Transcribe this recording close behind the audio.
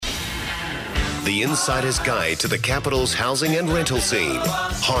The insider's guide to the capital's housing and rental scene.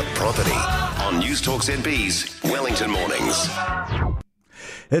 Hot Property on News Talk ZB's Wellington Mornings.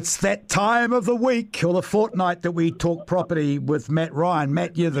 It's that time of the week or the fortnight that we talk property with Matt Ryan.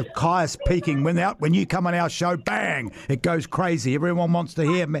 Matt, you're the highest peaking. When you come on our show, bang, it goes crazy. Everyone wants to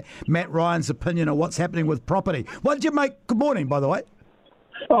hear Matt Ryan's opinion on what's happening with property. What did you make? Good morning, by the way.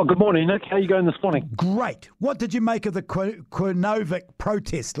 Oh, good morning, Nick. How are you going this morning? Great. What did you make of the Quirinovic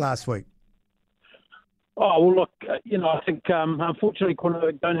protest last week? Oh, well, look, I think, unfortunately,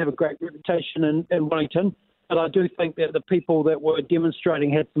 Quirinovic don't have a great reputation in Wellington, but I do think that the people that were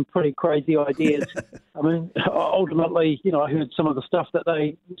demonstrating had some pretty crazy ideas. I mean, ultimately, I heard some of the stuff that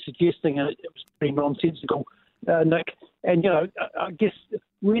they were suggesting, and it was pretty nonsensical, Nick. And, I guess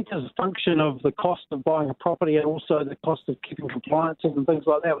rent is a function of the cost of buying a property and also the cost of keeping compliances and things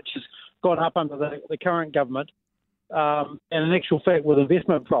like that, which has gone up under the current government. And in actual fact, with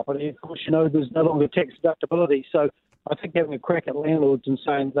investment property, of course, there's no longer tax deductibility. So I think having a crack at landlords and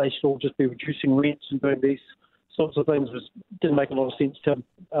saying they should all just be reducing rents and doing these sorts of things didn't make a lot of sense to,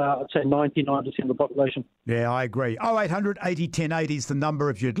 I'd say, 99% of the population. Yeah, I agree. 0800 80 10 80 is the number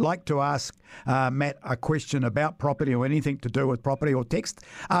if you'd like to ask Matt a question about property or anything to do with property, or text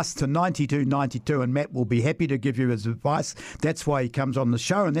us to 9292 and Matt will be happy to give you his advice. That's why he comes on the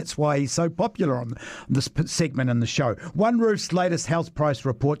show, and that's why he's so popular on this segment in the show. One Roof's latest house price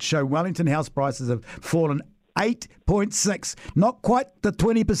reports show Wellington house prices have fallen 8.6, not quite the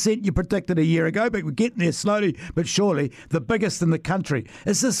 20% you predicted a year ago, but we're getting there slowly but surely, the biggest in the country.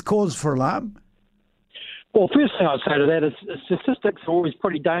 Is this cause for alarm? Well, first thing I'd say to that is statistics are always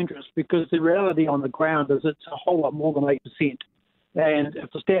pretty dangerous, because the reality on the ground is it's a whole lot more than 8%. And if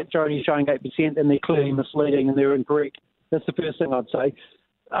the stats are only showing 8%, then they're clearly misleading and they're incorrect. That's the first thing I'd say.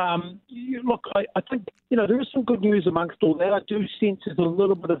 Look, I think, there is some good news amongst all that. I do sense there's a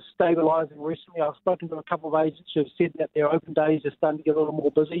little bit of stabilising recently. I've spoken to a couple of agents who have said that their open days are starting to get a little more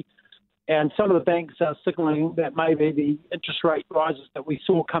busy. And some of the banks are signalling that maybe the interest rate rises that we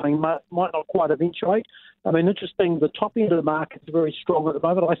saw coming might not quite eventuate. I mean, interesting, the top end of the market is very strong at the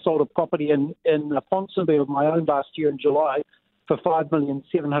moment. I sold a property in Ponsonby of my own last year in July for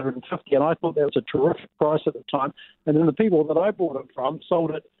 $5,750,000, and I thought that was a terrific price at the time. And then the people that I bought it from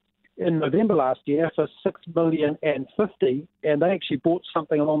sold it in November last year for $6,050,000, and they actually bought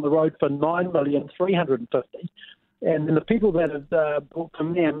something along the road for $9,350,000. And then the people that have bought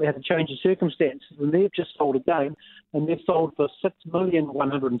from them, they had a change of circumstances, and they've just sold again, and they've sold for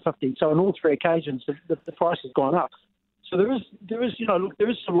 $6,150,000. So on all three occasions, the price has gone up. So there is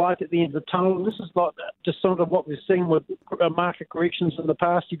some light at the end of the tunnel. And this is like just sort of what we've seen with market corrections in the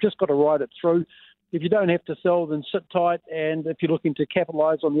past. You've just got to ride it through. If you don't have to sell, then sit tight. And if you're looking to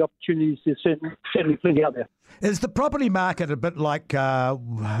capitalise on the opportunities, there's certainly plenty out there. Is the property market a bit like a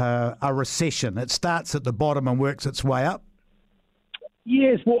recession? It starts at the bottom and works its way up?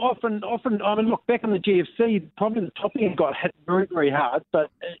 Yes, well, often. I mean, look, back in the GFC, probably the top end got hit very, very hard. But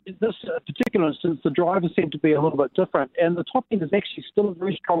in this particular instance, the drivers seem to be a little bit different. And the top end is actually still a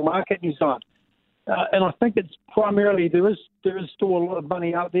very strong market in New Zealand. And I think it's primarily there is still a lot of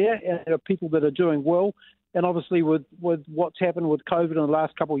money out there, and there are people that are doing well. And obviously, with what's happened with COVID in the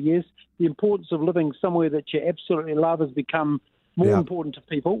last couple of years, the importance of living somewhere that you absolutely love has become more important to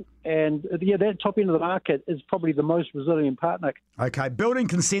people. And, that top end of the market is probably the most resilient part, Nick. Okay, building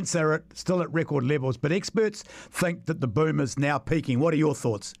consents are still at record levels, but experts think that the boom is now peaking. What are your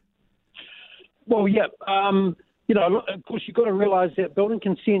thoughts? Well, of course, you've got to realise that building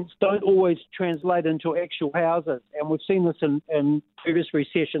consents don't always translate into actual houses. And we've seen this in previous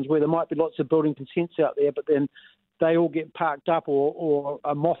recessions where there might be lots of building consents out there, but then they all get parked up or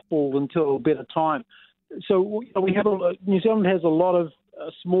are mothballed until a better time. So New Zealand has a lot of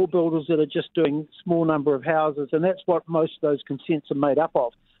small builders that are just doing a small number of houses, and that's what most of those consents are made up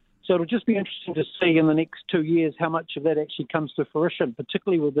of. So it'll just be interesting to see in the next 2 years how much of that actually comes to fruition,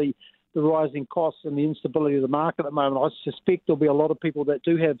 particularly with the rising costs and the instability of the market at the moment. I suspect there'll be a lot of people that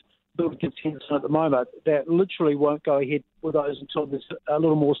do have building consents at the moment that literally won't go ahead with those until there's a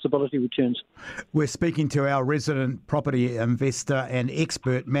little more stability returns. We're speaking to our resident property investor and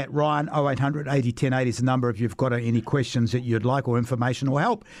expert, Matt Ryan. 0800 80 10 80 is the number if you've got any questions that you'd like or information or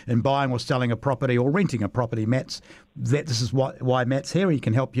help in buying or selling a property or renting a property. This is why Matt's here. He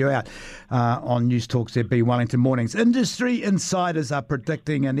can help you out on News Talk ZB Wellington Mornings. Industry insiders are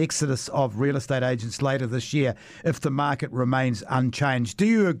predicting an exodus of real estate agents later this year if the market remains unchanged. Do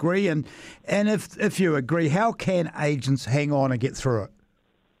you agree? And if you agree, how can agents hang on and get through it?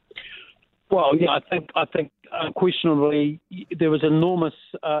 Well, I think unquestionably there was enormous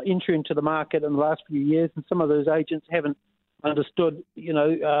entry into the market in the last few years, and some of those agents haven't understood,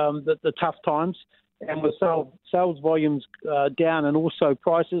 the tough times, and with sales volumes down and also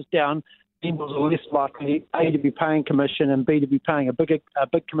prices down, vendors are less likely, A, to be paying commission and B, to be paying a big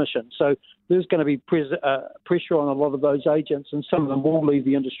commission. So there's going to be pressure on a lot of those agents, and some of them will leave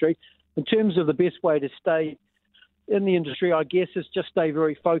the industry. In terms of the best way to stay in the industry, I guess, is just stay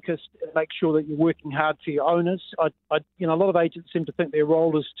very focused and make sure that you're working hard for your owners. A lot of agents seem to think their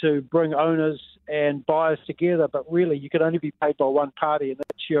role is to bring owners and buyers together, but really you can only be paid by one party, and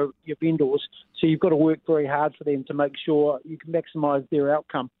that's your vendors. So you've got to work very hard for them to make sure you can maximise their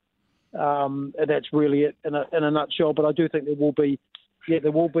outcome. And that's really it in a nutshell. But I do think there will be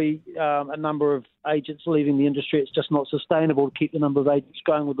a number of agents leaving the industry. It's just not sustainable to keep the number of agents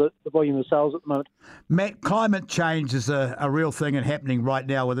going with the volume of sales at the moment. Matt, climate change is a real thing and happening right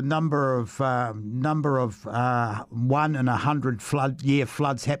now with a number of 1 in 100 year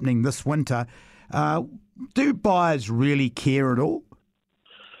floods happening this winter. Do buyers really care at all?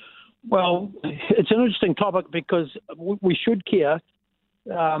 Well, it's an interesting topic because we should care.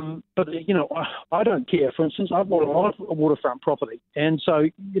 But I don't care. For instance, I've bought a lot of waterfront property, and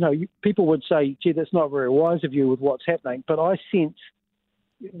so people would say, "Gee, that's not very wise of you with what's happening." But I sense,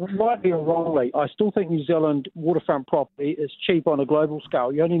 rightly or wrongly, I still think New Zealand waterfront property is cheap on a global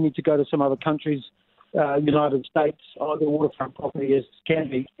scale. You only need to go to some other countries, United States. The waterfront property can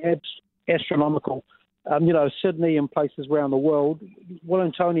be astronomical. Sydney and places around the world,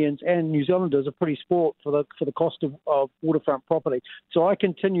 Wellingtonians and New Zealanders are pretty sport for the cost of waterfront property. So I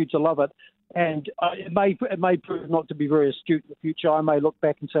continue to love it, and it may prove not to be very astute in the future. I may look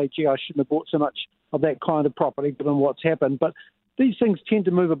back and say, gee, I shouldn't have bought so much of that kind of property given what's happened. But these things tend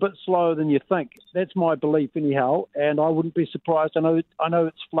to move a bit slower than you think. That's my belief anyhow, and I wouldn't be surprised. I know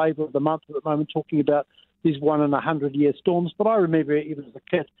it's flavour of the month at the moment, talking about these 1 in 100 year storms, but I remember even as a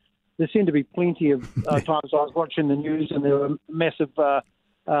kid, there seemed to be plenty of times I was watching the news and there were massive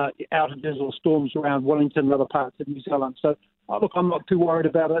outages or storms around Wellington and other parts of New Zealand. So, I'm not too worried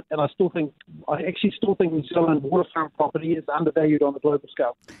about it, and I actually still think New Zealand waterfront property is undervalued on the global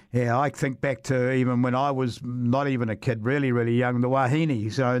scale. Yeah, I think back to even when I was not even a kid, really, really young, the wahine.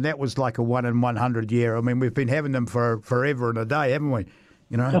 So that was like a 1 in 100 year. I mean, we've been having them for forever and a day, haven't we?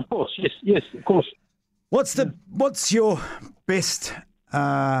 Of course, yes, of course. What's your best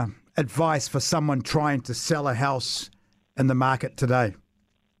advice for someone trying to sell a house in the market today?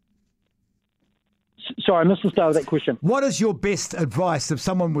 Sorry, I missed the start of that question. What is your best advice if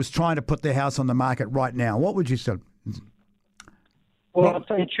someone was trying to put their house on the market right now? What would you say? Well, I'd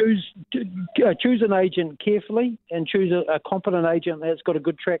say choose an agent carefully and choose a competent agent that's got a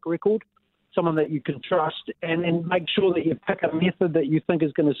good track record, someone that you can trust, and then make sure that you pick a method that you think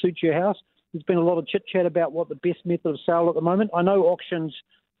is going to suit your house. There's been a lot of chit-chat about what the best method of sale at the moment. I know auctions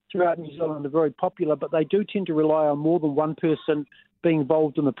throughout New Zealand are very popular, but they do tend to rely on more than one person being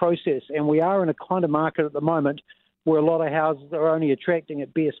involved in the process. And we are in a kind of market at the moment where a lot of houses are only attracting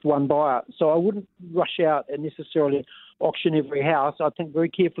at best one buyer. So I wouldn't rush out and necessarily auction every house. I think very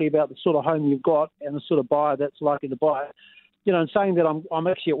carefully about the sort of home you've got and the sort of buyer that's likely to buy it. In saying that, I'm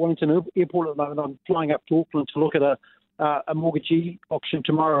actually at Wellington Airport at the moment. I'm flying up to Auckland to look at a mortgagee auction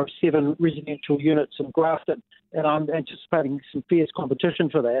tomorrow of 7 residential units in Grafton, and I'm anticipating some fierce competition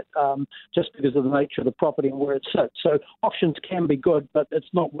for that, just because of the nature of the property and where it sits. So auctions can be good, but it's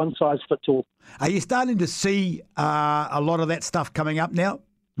not one size fits all. Are you starting to see a lot of that stuff coming up now?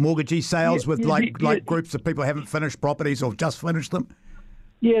 Mortgagee sales with groups of people who haven't finished properties or just finished them?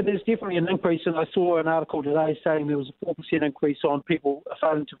 Yeah, there's definitely an increase, and I saw an article today saying there was a 4% increase on people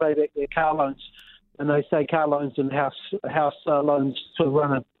failing to pay back their car loans. And they say car loans and house loans sort of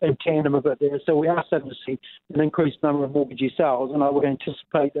run in tandem a bit there. So we are starting to see an increased number of mortgagee sales, and I would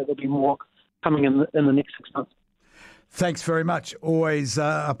anticipate that there'll be more coming in the next 6 months. Thanks very much. Always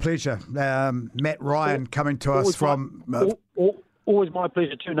a pleasure. Matt Ryan coming to us from... Always my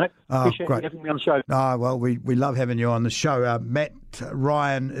pleasure too, Nick. Appreciate you having me on the show. Well, we love having you on the show. Matt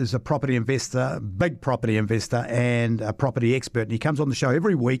Ryan is a property investor, big property investor, and a property expert. And he comes on the show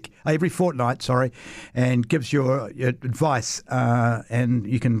every fortnight, and gives you advice. And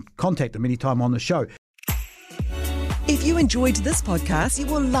you can contact him anytime on the show. If you enjoyed this podcast, you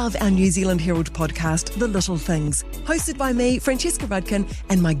will love our New Zealand Herald podcast, The Little Things, hosted by me, Francesca Rudkin,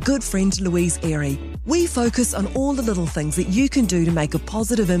 and my good friend Louise Airy. We focus on all the little things that you can do to make a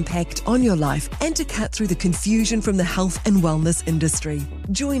positive impact on your life and to cut through the confusion from the health and wellness industry.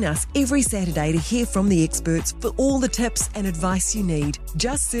 Join us every Saturday to hear from the experts for all the tips and advice you need.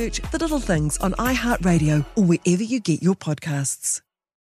 Just search The Little Things on iHeartRadio or wherever you get your podcasts.